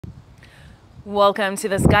Welcome to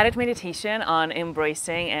this guided meditation on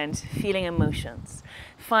embracing and feeling emotions.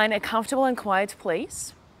 Find a comfortable and quiet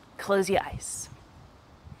place. Close your eyes.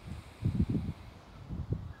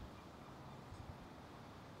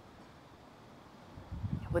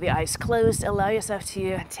 With your eyes closed, allow yourself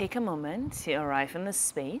to take a moment to arrive in this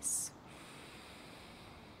space.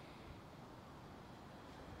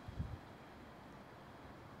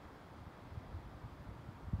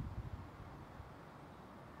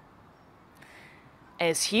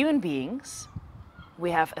 As human beings, we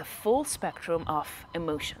have a full spectrum of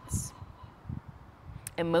emotions.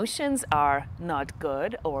 Emotions are not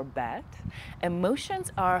good or bad.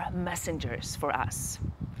 Emotions are messengers for us.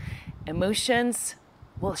 Emotions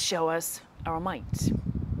will show us our mind.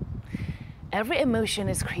 Every emotion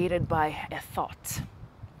is created by a thought,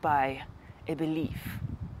 by a belief.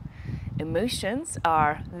 Emotions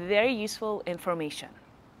are very useful information.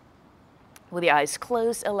 With your eyes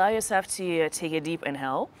closed, allow yourself to take a deep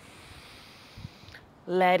inhale.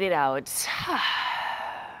 Let it out.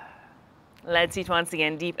 Let's eat once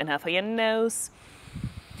again. Deep inhale through your nose.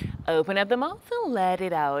 Open up the mouth and let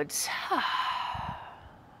it out.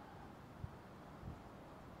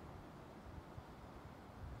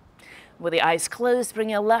 With the eyes closed, bring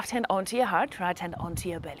your left hand onto your heart, right hand onto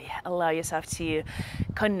your belly. Allow yourself to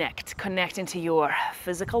connect into your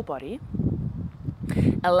physical body.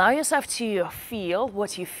 Allow yourself to feel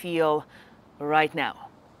what you feel right now,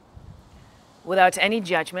 without any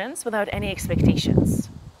judgments, without any expectations.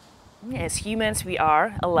 As humans, we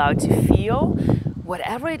are allowed to feel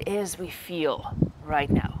whatever it is we feel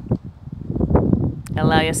right now.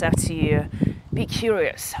 Allow yourself to be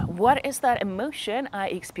curious. What is that emotion I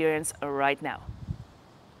experience right now?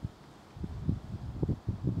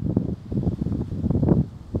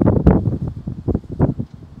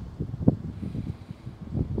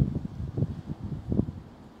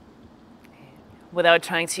 Without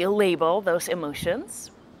trying to label those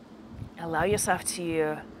emotions, allow yourself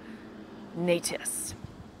to notice.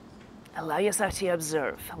 Allow yourself to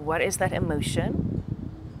observe. What is that emotion?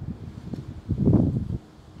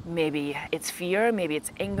 Maybe it's fear, maybe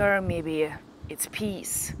it's anger, maybe it's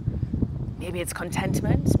peace, maybe it's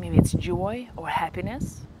contentment, maybe it's joy or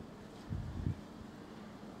happiness.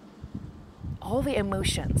 All the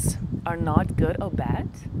emotions are not good or bad.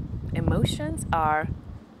 Emotions are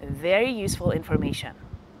very useful information.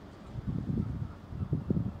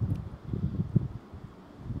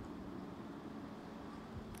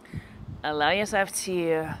 Allow yourself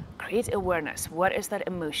to create awareness. What is that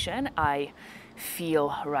emotion I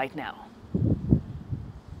feel right now?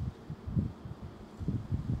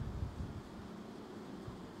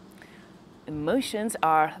 Emotions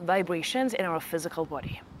are vibrations in our physical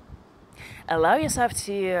body. Allow yourself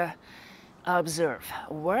to observe.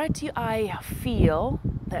 Where do I feel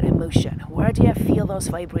that emotion? Where do I feel those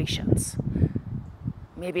vibrations?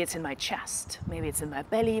 Maybe it's in my chest, maybe it's in my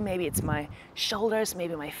belly, maybe it's my shoulders,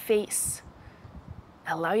 maybe my face.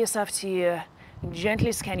 Allow yourself to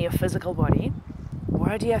gently scan your physical body.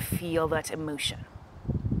 Where do I feel that emotion?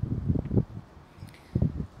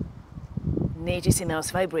 Noticing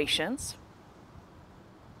those vibrations.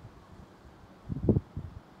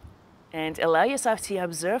 And allow yourself to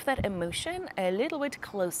observe that emotion a little bit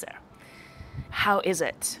closer. How is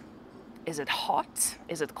it? Is it hot?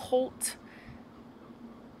 Is it cold?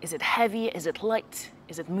 Is it heavy? Is it light?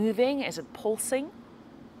 Is it moving? Is it pulsing?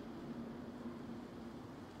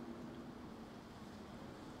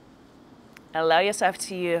 Allow yourself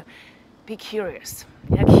to be curious.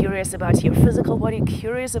 Yeah, curious about your physical body,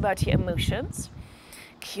 curious about your emotions,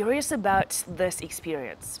 curious about this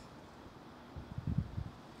experience.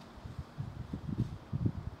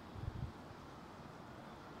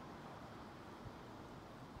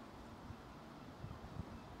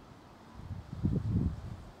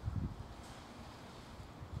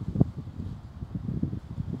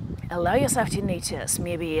 Allow yourself to notice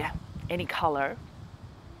maybe any color.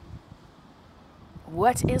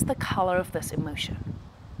 What is the color of this emotion?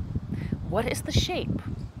 What is the shape?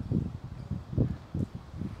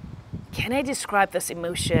 Can I describe this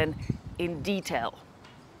emotion in detail?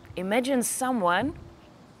 Imagine someone,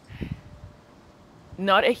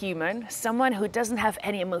 not a human, someone who doesn't have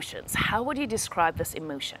any emotions. How would you describe this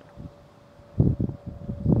emotion?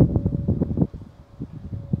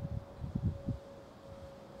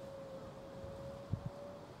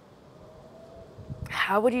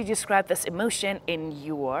 How would you describe this emotion in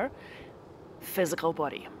your physical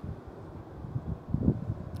body?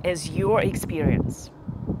 As your experience?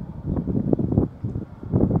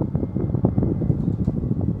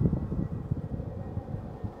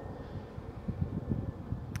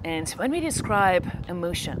 And when we describe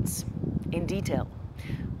emotions, in detail.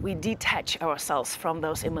 We detach ourselves from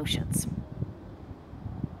those emotions.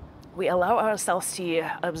 We allow ourselves to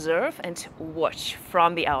observe and watch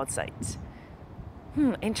from the outside.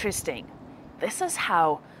 Interesting. This is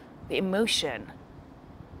how the emotion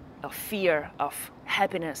of fear, of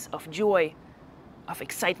happiness, of joy, of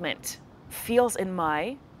excitement feels in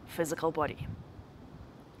my physical body.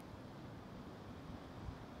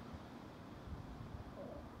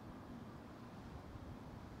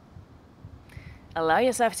 Allow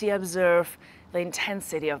yourself to observe the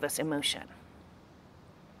intensity of this emotion.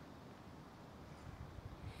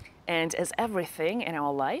 And as everything in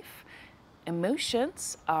our life,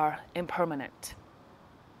 emotions are impermanent.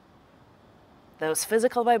 Those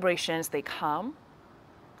physical vibrations, they come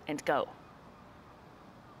and go.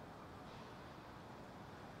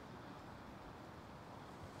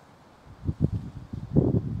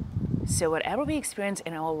 So whatever we experience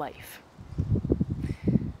in our life,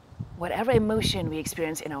 whatever emotion we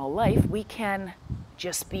experience in our life, we can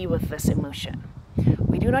just be with this emotion.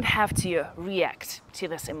 We do not have to react to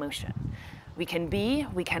this emotion. We can be,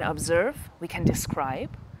 we can observe, we can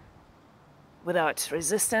describe without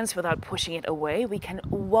resistance, without pushing it away. We can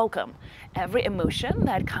welcome every emotion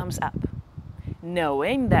that comes up,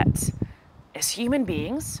 knowing that as human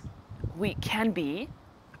beings, we can be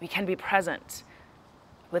present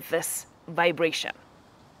with this vibration.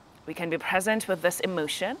 We can be present with this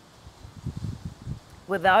emotion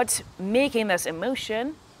without making this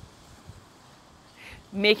emotion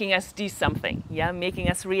making us do something, making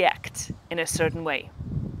us react in a certain way.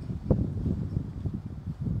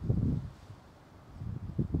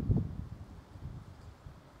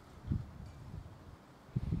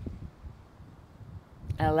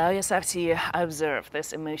 Allow yourself to observe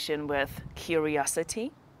this emotion with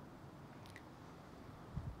curiosity.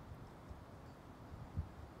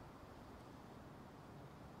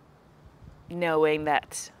 Knowing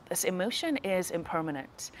that this emotion is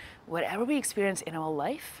impermanent. Whatever we experience in our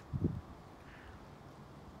life,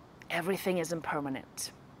 everything is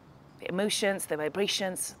impermanent. The emotions, the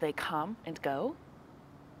vibrations, they come and go.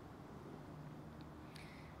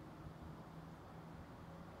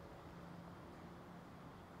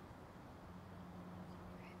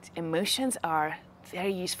 Emotions are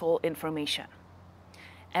very useful information.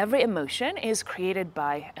 Every emotion is created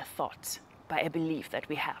by a thought, by a belief that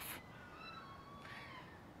we have.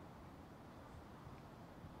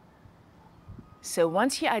 So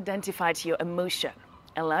once you identified your emotion,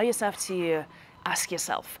 allow yourself to ask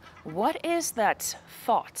yourself, what is that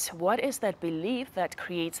thought? What is that belief that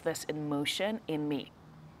creates this emotion in me?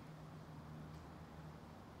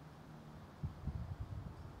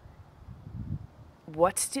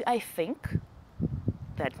 What do I think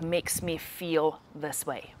that makes me feel this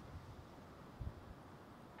way?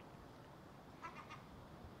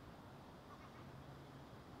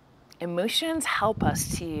 Emotions help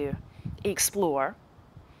us to explore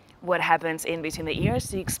what happens in between the ears,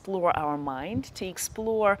 to explore our mind, to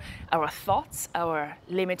explore our thoughts, our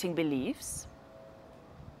limiting beliefs.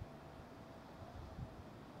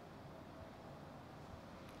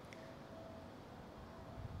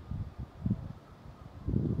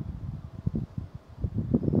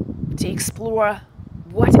 To explore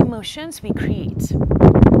what emotions we create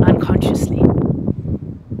unconsciously.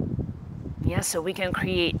 So we can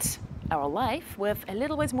create our life with a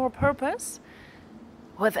little bit more purpose,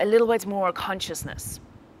 with a little bit more consciousness.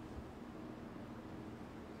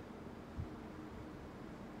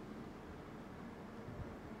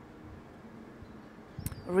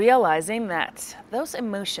 Realizing that those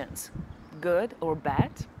emotions, good or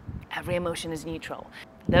bad, every emotion is neutral.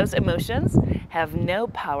 Those emotions have no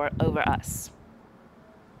power over us.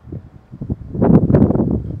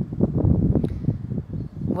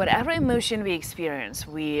 Whatever emotion we experience,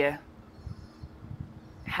 we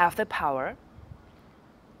have the power,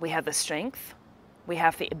 we have the strength, we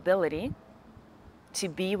have the ability to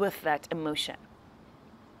be with that emotion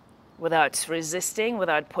without resisting,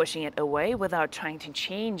 without pushing it away, without trying to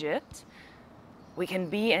change it. We can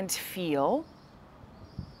be and feel.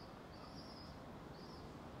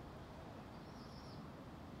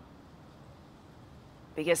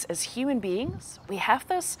 Because as human beings, we have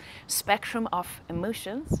this spectrum of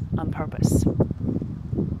emotions on purpose.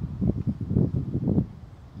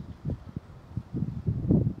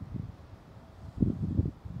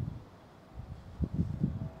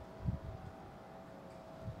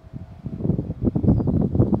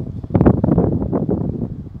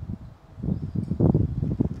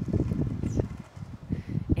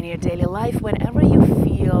 In your daily life, whenever you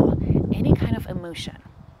feel any kind of emotion,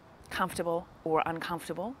 comfortable or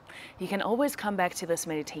uncomfortable, you can always come back to this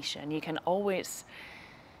meditation. You can always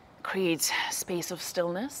create space of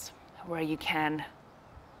stillness where you can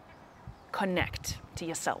connect to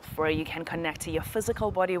yourself, where you can connect to your physical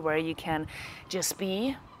body, where you can just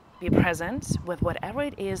be present with whatever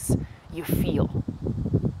it is you feel.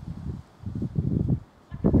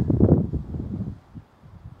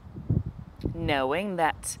 Knowing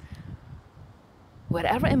that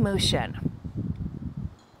whatever emotion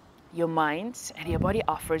your mind and your body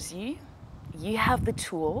offers you, you have the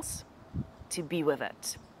tools to be with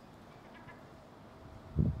it.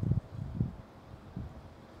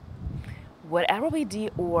 Whatever we do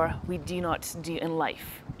or we do not do in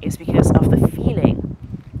life is because of the feeling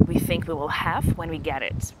we think we will have when we get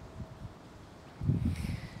it.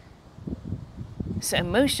 So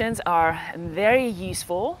emotions are a very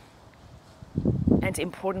useful and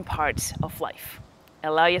important part of life.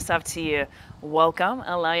 Allow yourself to welcome,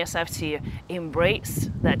 allow yourself to embrace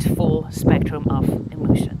that full spectrum of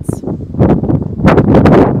emotions.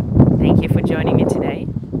 Thank you for joining me today.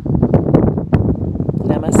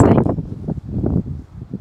 Namaste.